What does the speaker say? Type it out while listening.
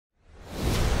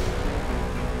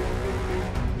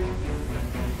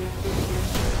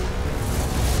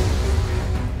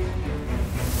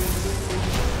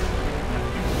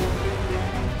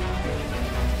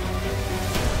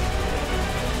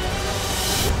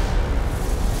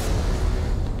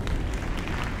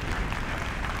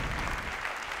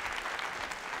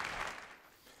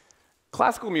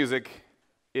Classical music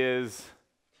is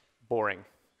boring.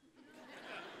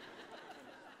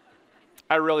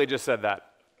 I really just said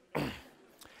that.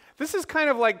 This is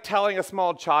kind of like telling a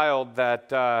small child that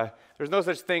there's no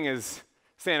such thing as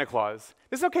Santa Claus.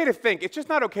 It's okay to think, it's just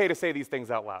not okay to say these things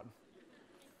out loud.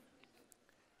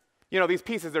 You know, these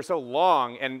pieces, they're so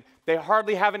long, and they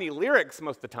hardly have any lyrics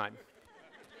most of the time.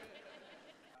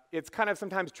 It's kind of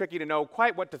sometimes tricky to know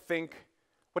quite what to think,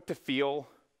 what to feel,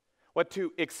 what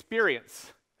to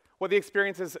experience, what the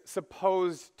experience is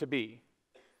supposed to be.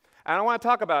 And I want to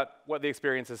talk about what the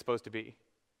experience is supposed to be.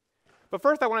 But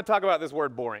first, I want to talk about this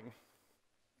word boring.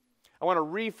 I want to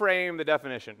reframe the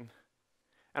definition,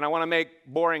 and I want to make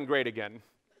boring great again.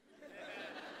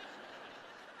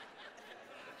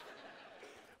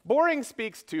 Boring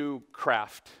speaks to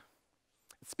craft.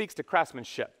 It speaks to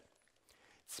craftsmanship.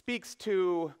 It speaks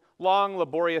to long,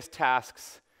 laborious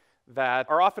tasks that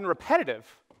are often repetitive,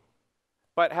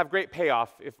 but have great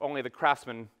payoff if only the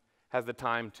craftsman has the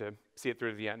time to see it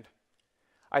through to the end.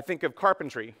 I think of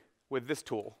carpentry with this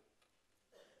tool.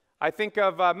 I think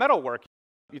of metalwork.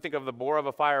 You think of the bore of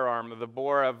a firearm, the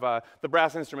bore of the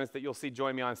brass instruments that you'll see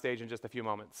join me on stage in just a few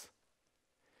moments.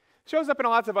 It shows up in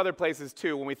lots of other places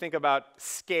too when we think about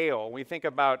scale, when we think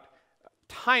about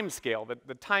time scale,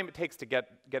 the time it takes to get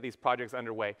these projects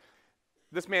underway.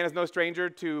 This man is no stranger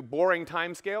to boring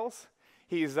time scales.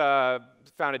 He's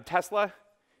founded Tesla,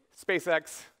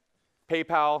 SpaceX,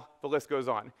 PayPal, the list goes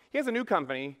on. He has a new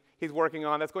company he's working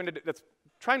on that's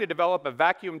trying to develop a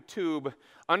vacuum tube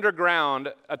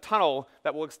underground, a tunnel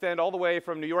that will extend all the way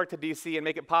from New York to DC and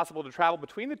make it possible to travel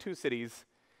between the two cities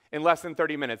in less than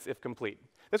 30 minutes if complete.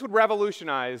 This would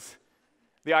revolutionize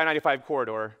the I-95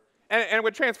 corridor, and it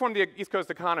would transform the East Coast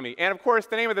economy. And of course,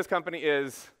 the name of this company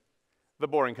is The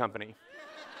Boring Company.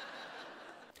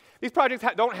 These projects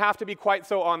don't have to be quite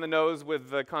so on the nose with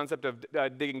the concept of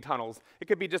digging tunnels. It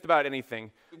could be just about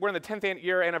anything. We're in the 10th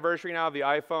year anniversary now of the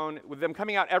iPhone. With them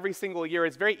coming out every single year,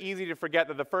 it's very easy to forget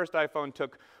that the first iPhone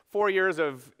took 4 years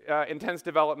of intense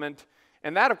development.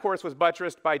 And that, of course, was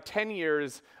buttressed by 10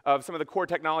 years of some of the core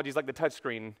technologies like the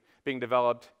touchscreen being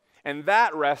developed. And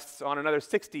that rests on another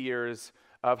 60 years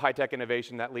of high-tech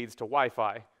innovation that leads to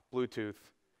Wi-Fi, Bluetooth,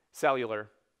 cellular,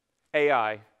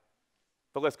 AI.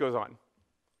 The list goes on.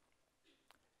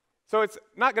 So it's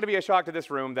not going to be a shock to this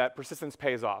room that persistence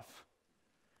pays off.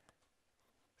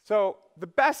 So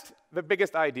the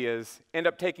biggest ideas end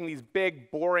up taking these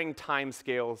big, boring time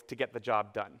scales to get the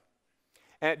job done.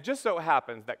 And it just so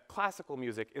happens that classical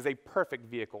music is a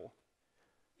perfect vehicle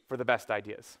for the best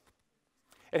ideas.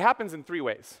 It happens in 3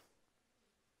 ways.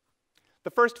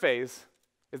 The first phase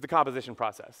is the composition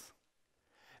process.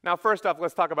 Now, first off,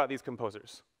 let's talk about these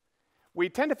composers. We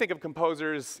tend to think of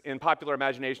composers in popular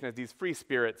imagination as these free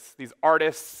spirits, these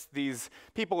artists, these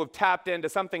people who've tapped into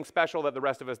something special that the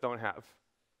rest of us don't have.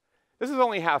 This is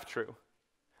only half true.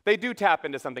 They do tap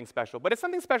into something special, but it's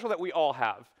something special that we all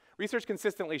have. Research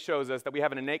consistently shows us that we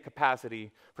have an innate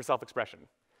capacity for self-expression.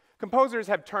 Composers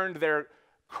have turned their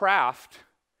craft,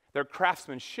 their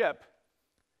craftsmanship,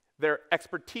 their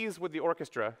expertise with the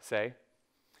orchestra, say,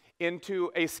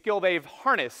 into a skill they've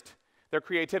harnessed their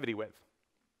creativity with,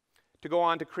 to go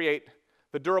on to create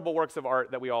the durable works of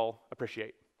art that we all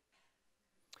appreciate.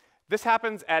 This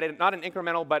happens at not an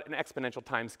incremental, but an exponential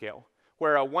time scale,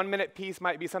 where a 1-minute piece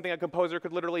might be something a composer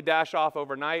could literally dash off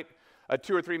overnight. A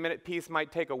 2 or 3 minute piece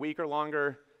might take a week or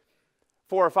longer.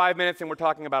 4 or 5 minutes, and we're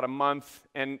talking about a month,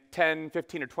 and 10,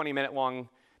 15, or 20-minute long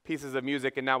pieces of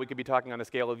music, and now we could be talking on a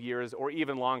scale of years or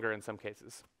even longer in some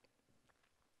cases.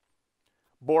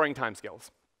 Boring time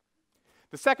scales.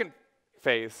 The second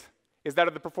phase is that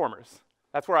of the performers.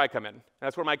 That's where I come in.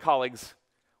 That's where my colleagues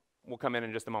will come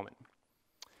in just a moment.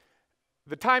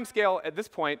 The time scale at this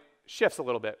point shifts a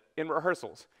little bit in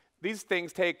rehearsals. These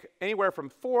things take anywhere from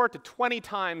 4 to 20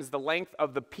 times the length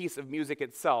of the piece of music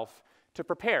itself to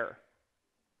prepare.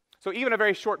 So even a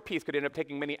very short piece could end up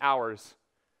taking many hours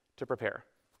to prepare.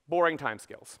 Boring time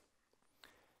scales.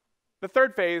 The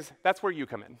third phase, that's where you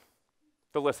come in,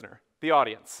 the listener, the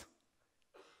audience.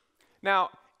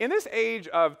 Now, in this age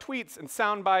of tweets and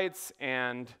sound bites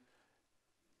and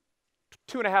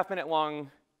 2.5-minute long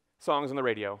songs on the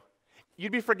radio,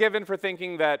 you'd be forgiven for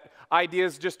thinking that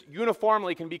ideas just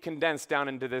uniformly can be condensed down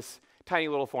into this tiny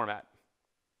little format.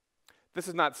 This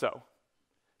is not so.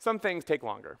 Some things take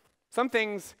longer. Some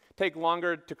things take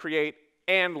longer to create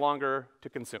and longer to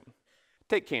consume.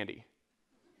 Take candy.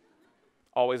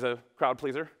 Always a crowd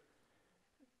pleaser.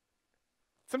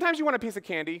 Sometimes you want a piece of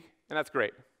candy, and that's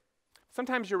great.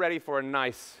 Sometimes you're ready for a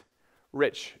nice,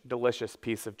 rich, delicious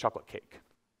piece of chocolate cake.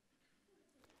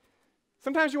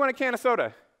 Sometimes you want a can of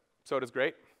soda. Soda's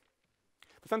great.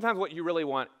 But sometimes what you really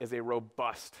want is a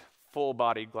robust,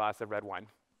 full-bodied glass of red wine.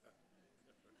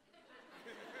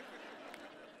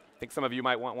 I think some of you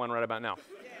might want one right about now.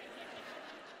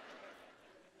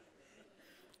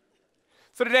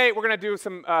 So today we're going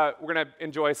to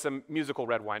enjoy some musical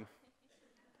red wine.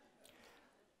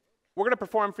 We're going to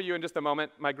perform for you in just a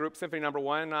moment. My group, Symphony Number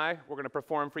One, and we're going to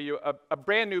perform for you a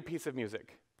brand new piece of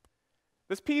music.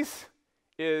 This piece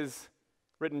is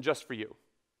written just for you.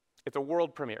 It's a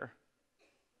world premiere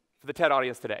for the TED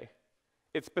audience today.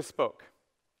 It's bespoke.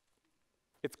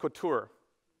 It's couture.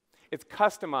 It's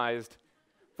customized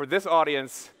for this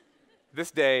audience,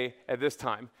 this day, at this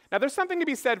time. Now, there's something to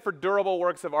be said for durable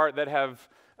works of art that have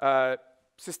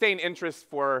sustained interest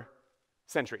for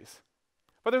centuries.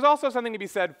 But there's also something to be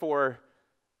said for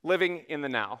living in the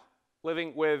now,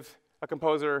 living with a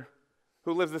composer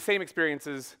who lives the same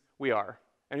experiences we are,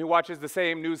 and who watches the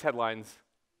same news headlines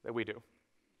that we do.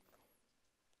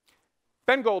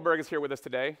 Ben Goldberg is here with us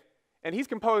today, and he's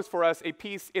composed for us a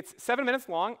piece. It's 7 minutes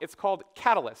long. It's called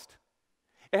Catalyst.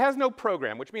 It has no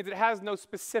program, which means it has no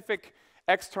specific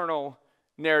external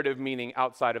narrative meaning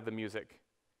outside of the music.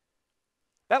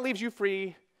 That leaves you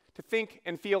free to think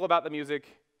and feel about the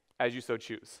music as you so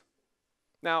choose.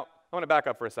 Now, I want to back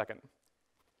up for a second.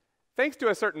 Thanks to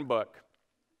a certain book,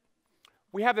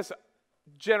 we have this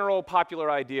general popular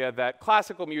idea that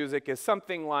classical music is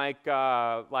something like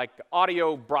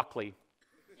audio broccoli.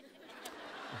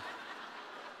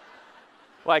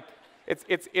 Like,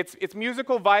 it's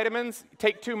musical vitamins.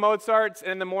 Take 2 Mozarts,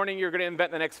 and in the morning you're going to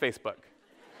invent the next Facebook.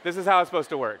 This is how it's supposed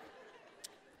to work.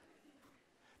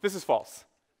 This is false.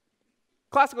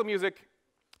 Classical music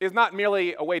is not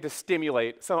merely a way to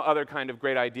stimulate some other kind of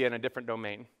great idea in a different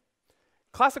domain.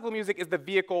 Classical music is the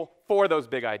vehicle for those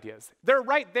big ideas. They're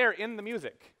right there in the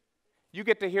music. You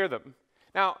get to hear them.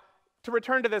 Now, to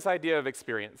return to this idea of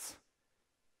experience,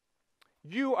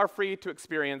 you are free to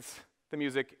experience the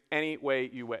music any way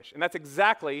you wish. And that's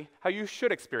exactly how you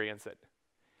should experience it.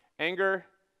 Anger,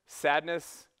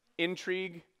 sadness,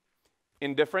 intrigue,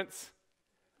 indifference,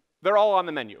 they're all on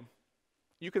the menu.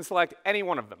 You can select any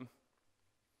one of them.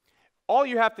 All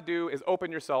you have to do is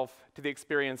open yourself to the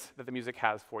experience that the music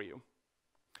has for you.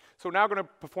 So we're now going to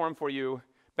perform for you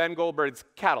Ben Goldberg's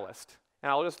Catalyst. And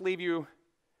I'll just leave you,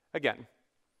 again,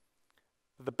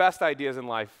 the best ideas in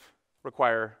life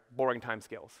require boring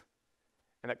timescales,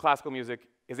 and that classical music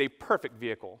is a perfect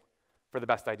vehicle for the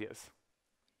best ideas.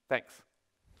 Thanks.